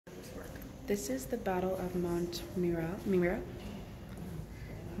This is the Battle of Montmirail,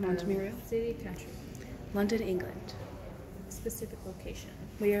 City, country. London, England. Specific location.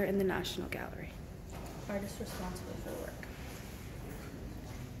 We are in the National Gallery. Artist responsible for the work.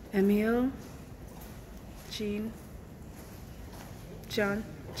 Emile, Jane. Why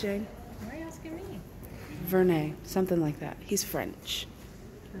are you asking me? Vernet, something like that. He's French.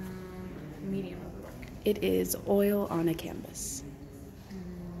 Medium of work. It is oil on a canvas.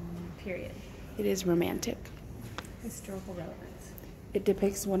 Period. It is romantic. Historical relevance. It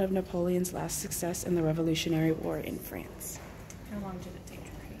depicts one of Napoleon's last success in the Revolutionary War in France. How long did it take to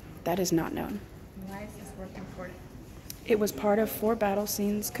create? That is not known. Why is this work important? It was part of 4 battle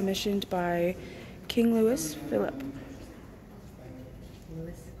scenes commissioned by King Louis Philip.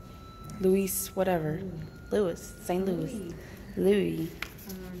 Louis, whatever. Louis, St. Louis. Louis.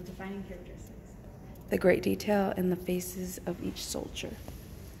 Defining characteristics. The great detail in the faces of each soldier.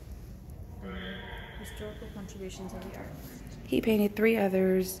 Historical contributions of the artist. He painted 3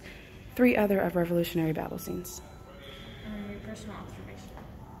 other of Revolutionary battle scenes. Your personal observation.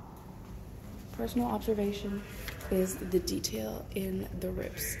 Personal observation is the detail in the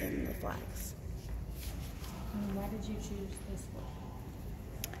rips in the flags. Why did you choose this work?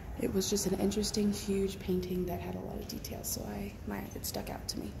 It was just an interesting, huge painting that had a lot of detail, so it stuck out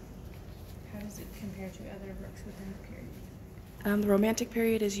to me. How does it compare to other works within the period? The Romantic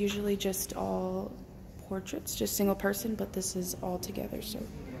period is usually just all portraits, just single person, but this is all together, so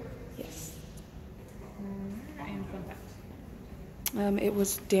yes. And fun fact. It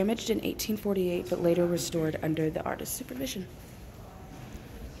was damaged in 1848, but later restored under the artist's supervision.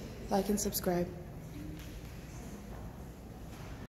 Like and subscribe.